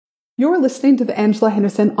You're listening to the Angela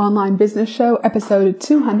Henderson Online Business Show, episode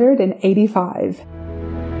 285.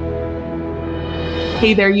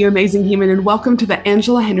 Hey there, you amazing human, and welcome to the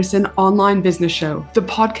Angela Henderson Online Business Show, the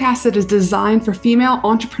podcast that is designed for female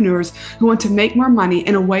entrepreneurs who want to make more money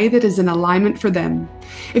in a way that is in alignment for them.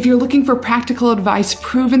 If you're looking for practical advice,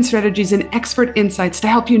 proven strategies, and expert insights to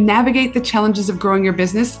help you navigate the challenges of growing your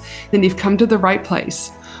business, then you've come to the right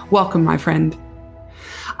place. Welcome, my friend.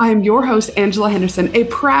 I am your host, Angela Henderson, a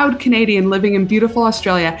proud Canadian living in beautiful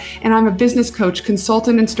Australia, and I'm a business coach,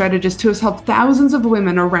 consultant, and strategist who has helped thousands of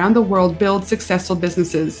women around the world build successful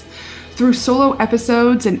businesses. Through solo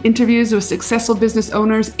episodes and interviews with successful business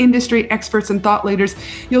owners, industry experts, and thought leaders,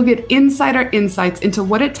 you'll get insider insights into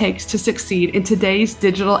what it takes to succeed in today's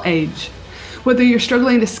digital age. Whether you're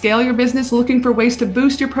struggling to scale your business, looking for ways to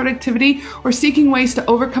boost your productivity, or seeking ways to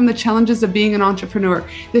overcome the challenges of being an entrepreneur,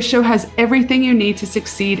 this show has everything you need to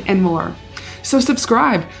succeed and more. So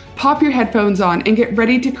subscribe, pop your headphones on, and get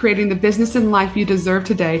ready to creating the business and life you deserve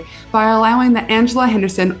today by allowing the Angela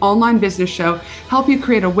Henderson Online Business Show help you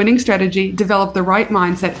create a winning strategy, develop the right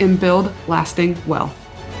mindset, and build lasting wealth.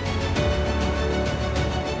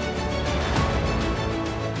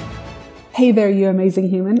 Hey there, you amazing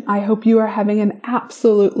human. I hope you are having an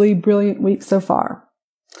absolutely brilliant week so far.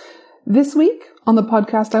 This week on the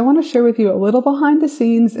podcast, I want to share with you a little behind the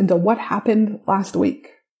scenes into what happened last week.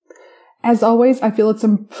 As always, I feel it's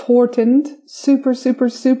important, super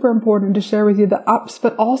important to share with you the ups,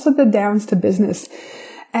 but also the downs to business.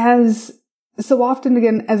 As so often,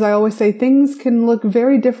 again, as I always say, things can look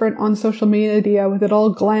very different on social media with it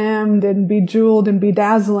all glammed and bejeweled and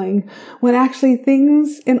bedazzling, when actually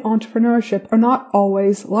things in entrepreneurship are not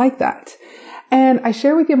always like that. And I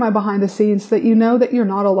share with you my behind the scenes so that you know that you're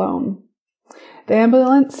not alone. The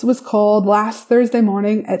ambulance was called last Thursday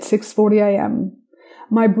morning at 6:40 a.m.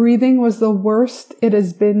 My breathing was the worst it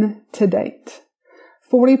has been to date.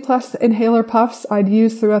 40 plus inhaler puffs I'd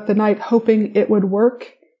used throughout the night hoping it would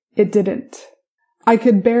work. It didn't. I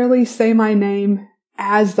could barely say my name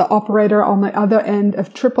as the operator on the other end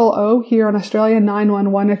of 000 here in Australia,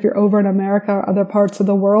 911 if you're over in America or other parts of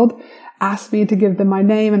the world, asked me to give them my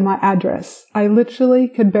name and my address. I literally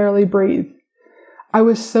could barely breathe. I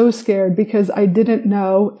was so scared because I didn't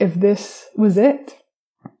know if this was it.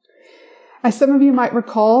 As some of you might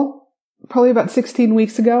recall, probably about 16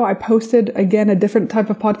 weeks ago, I posted again a different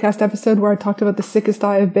type of podcast episode where I talked about the sickest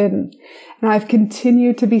I have been. And I've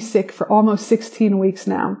continued to be sick for almost 16 weeks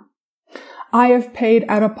now. I have paid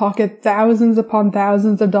out of pocket thousands upon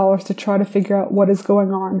thousands of dollars to try to figure out what is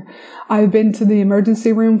going on. I've been to the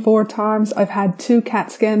emergency room 4 times. I've had 2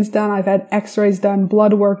 CAT scans done. I've had x-rays done,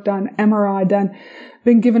 blood work done, MRI done,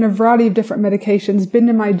 been given a variety of different medications, been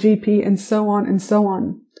to my GP, and so on and so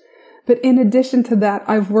on. But in addition to that,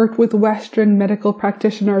 I've worked with Western medical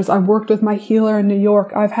practitioners. I've worked with my healer in New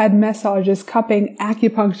York. I've had massages, cupping,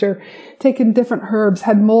 acupuncture, taken different herbs,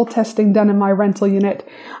 had mold testing done in my rental unit.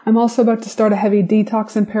 I'm also about to start a heavy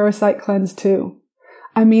detox and parasite cleanse too.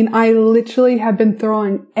 I mean, I literally have been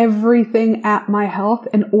throwing everything at my health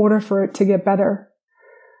in order for it to get better.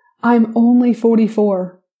 I'm only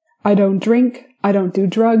 44. I don't drink. I don't do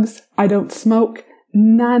drugs. I don't smoke.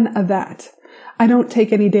 None of that. I don't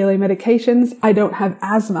take any daily medications. I don't have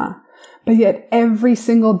asthma. But yet every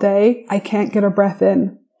single day, I can't get a breath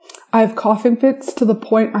in. I have coughing fits to the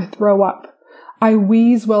point I throw up. I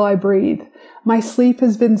wheeze while I breathe. My sleep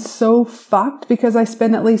has been so fucked because I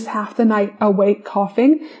spend at least half the night awake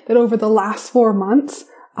coughing that over the last 4 months,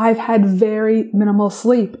 I've had very minimal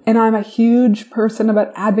sleep. And I'm a huge person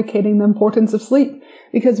about advocating the importance of sleep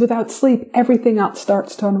because without sleep, everything else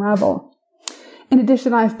starts to unravel. In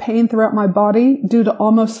addition, I have pain throughout my body due to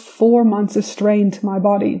almost 4 months of strain to my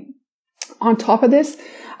body. On top of this,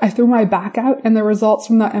 I threw my back out and the results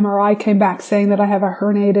from the MRI came back saying that I have a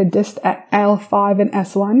herniated disc at L5 and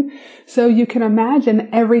S1. So you can imagine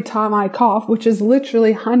every time I cough, which is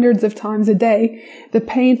literally hundreds of times a day, the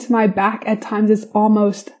pain to my back at times is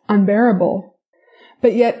almost unbearable.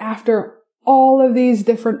 But yet after all of these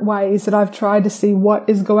different ways that I've tried to see what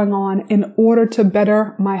is going on in order to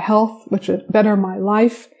better my health, which would better my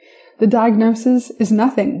life, the diagnosis is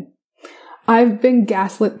nothing. I've been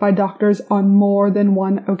gaslit by doctors on more than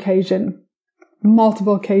one occasion,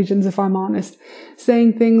 multiple occasions if I'm honest,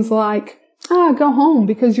 saying things like, go home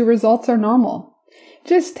because your results are normal.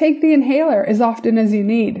 Just take the inhaler as often as you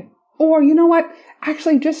need. Or you know what?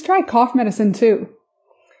 Actually, just try cough medicine too.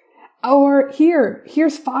 Or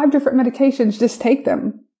here's 5 different medications, just take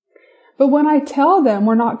them. But when I tell them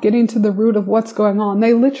we're not getting to the root of what's going on,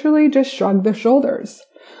 they literally just shrug their shoulders.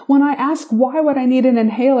 When I ask why would I need an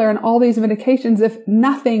inhaler and all these medications if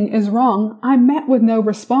nothing is wrong, I'm met with no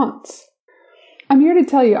response. I'm here to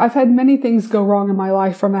tell you, I've had many things go wrong in my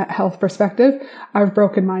life from a health perspective. I've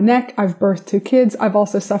broken my neck. I've birthed 2 kids. I've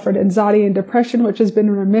also suffered anxiety and depression, which has been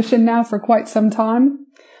in remission now for quite some time.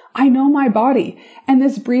 I know my body, and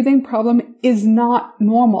this breathing problem is not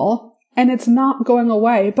normal, and it's not going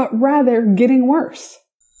away, but rather getting worse.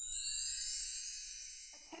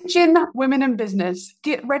 Attention, women in business,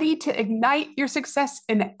 get ready to ignite your success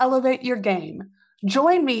and elevate your game.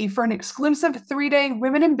 Join me for an exclusive 3-day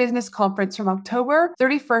Women in Business conference from October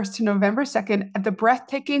 31st to November 2nd at the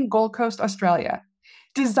breathtaking Gold Coast, Australia.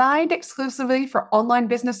 Designed exclusively for online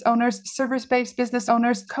business owners, service-based business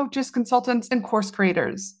owners, coaches, consultants, and course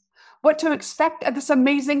creators. What to expect at this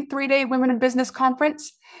amazing 3-day Women in Business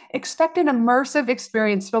conference? Expect an immersive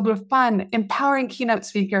experience filled with fun, empowering keynote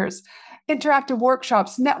speakers, interactive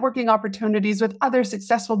workshops, networking opportunities with other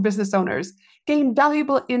successful business owners, gain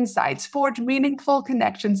valuable insights, forge meaningful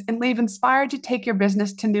connections, and leave inspired to take your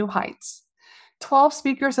business to new heights. 12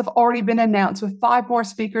 speakers have already been announced, with 5 more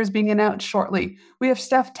speakers being announced shortly. We have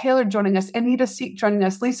Steph Taylor joining us, Anita Seek joining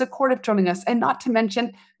us, Lisa Cordiff joining us, and not to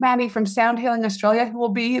mention Maddie from Sound Healing Australia, who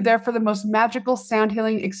will be there for the most magical sound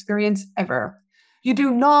healing experience ever. You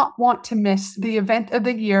do not want to miss the event of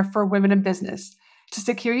the year for women in business. To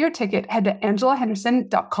secure your ticket, head to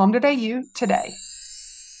angelahenderson.com.au today.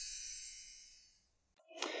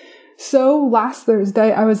 So last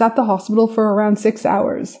Thursday, I was at the hospital for around 6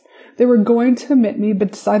 hours. They were going to admit me,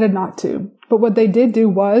 but decided not to. But what they did do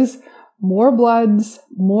was more bloods,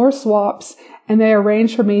 more swaps, and they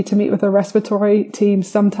arranged for me to meet with a respiratory team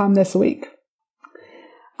sometime this week.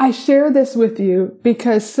 I share this with you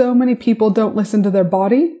because so many people don't listen to their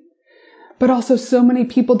body, but also so many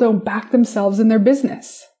people don't back themselves in their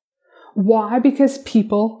business. Why? Because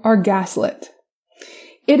people are gaslit.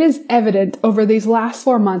 It is evident over these last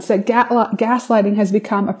 4 months that gaslighting has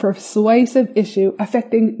become a pervasive issue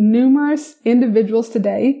affecting numerous individuals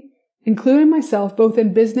today, including myself, both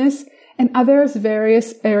in business and other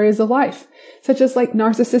various areas of life, such as like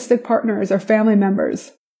narcissistic partners or family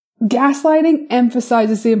members. Gaslighting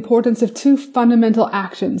emphasizes the importance of 2 fundamental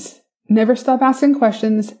actions: never stop asking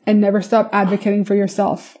questions and never stop advocating for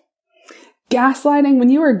yourself. Gaslighting,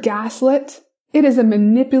 when you are gaslit, it is a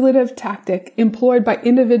manipulative tactic employed by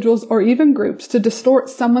individuals or even groups to distort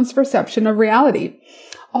someone's perception of reality,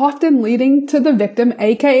 often leading to the victim,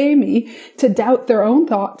 aka me, to doubt their own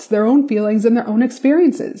thoughts, their own feelings, and their own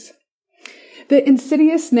experiences. The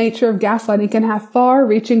insidious nature of gaslighting can have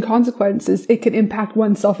far-reaching consequences. It can impact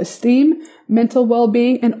one's self-esteem, mental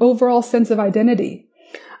well-being, and overall sense of identity.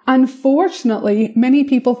 Unfortunately, many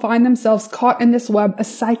people find themselves caught in this web of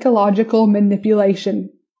psychological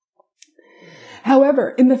manipulation.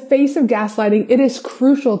 However, in the face of gaslighting, it is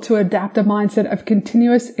crucial to adopt a mindset of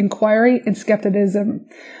continuous inquiry and skepticism.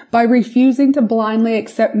 By refusing to blindly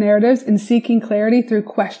accept narratives and seeking clarity through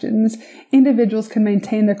questions, individuals can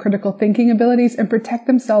maintain their critical thinking abilities and protect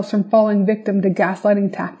themselves from falling victim to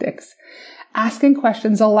gaslighting tactics. Asking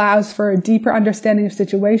questions allows for a deeper understanding of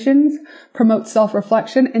situations, promotes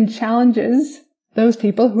self-reflection, and challenges those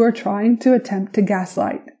people who are trying to attempt to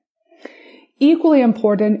gaslight. Equally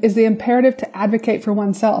important is the imperative to advocate for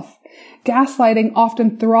oneself. Gaslighting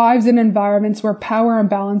often thrives in environments where power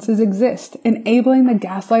imbalances exist, enabling the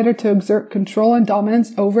gaslighter to exert control and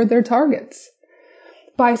dominance over their targets.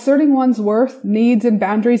 By asserting one's worth, needs, and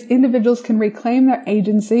boundaries, individuals can reclaim their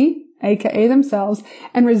agency, aka themselves,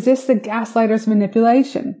 and resist the gaslighter's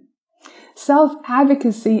manipulation.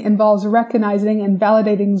 Self-advocacy involves recognizing and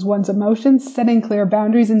validating one's emotions, setting clear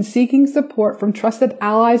boundaries, and seeking support from trusted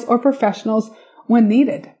allies or professionals when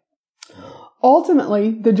needed.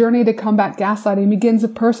 Ultimately, the journey to combat gaslighting begins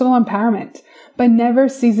with personal empowerment. By never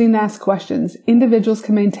ceasing to ask questions, individuals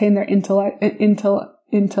can maintain their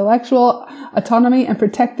intellectual autonomy and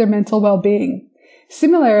protect their mental well-being.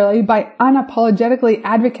 Similarly, by unapologetically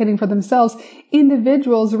advocating for themselves,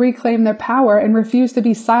 individuals reclaim their power and refuse to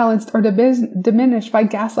be silenced or diminished by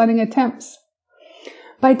gaslighting attempts.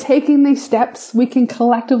 By taking these steps, we can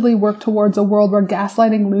collectively work towards a world where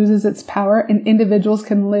gaslighting loses its power and individuals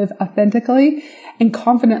can live authentically and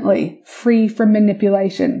confidently, free from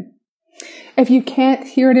manipulation. If you can't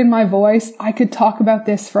hear it in my voice, I could talk about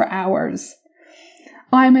this for hours.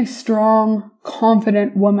 I'm a strong,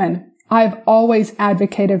 confident woman. I've always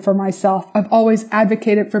advocated for myself. I've always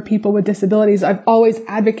advocated for people with disabilities. I've always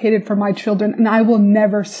advocated for my children, and I will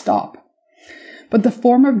never stop. But the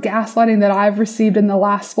form of gaslighting that I've received in the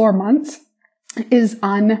last 4 months is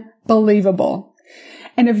unbelievable.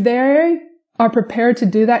 And if they are prepared to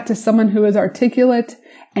do that to someone who is articulate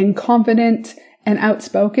and confident and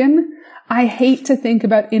outspoken, I hate to think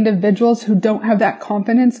about individuals who don't have that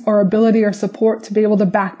confidence or ability or support to be able to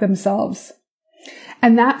back themselves.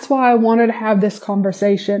 And that's why I wanted to have this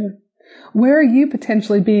conversation. Where are you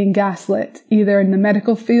potentially being gaslit, either in the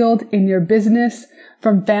medical field, in your business,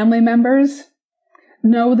 from family members?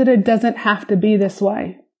 Know that it doesn't have to be this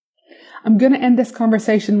way. I'm going to end this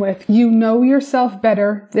conversation with, you know yourself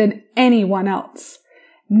better than anyone else.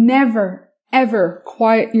 Never, ever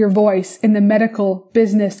quiet your voice in the medical,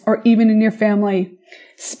 business, or even in your family.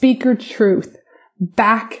 Speak your truth.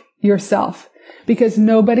 Back yourself. Because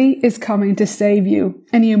nobody is coming to save you.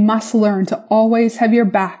 And you must learn to always have your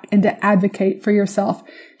back and to advocate for yourself.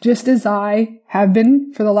 Just as I have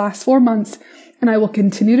been for the last 4 months. And I will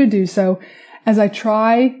continue to do so as I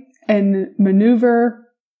try and maneuver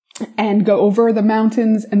and go over the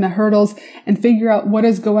mountains and the hurdles and figure out what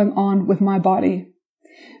is going on with my body.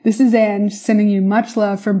 This is Ange sending you much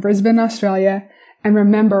love from Brisbane, Australia. And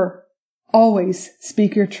remember, always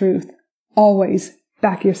speak your truth. Always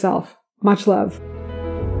back yourself. Much love.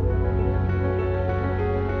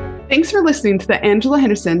 Thanks for listening to the Angela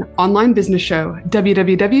Henderson online business show,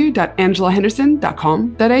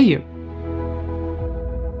 www.angelahenderson.com.au.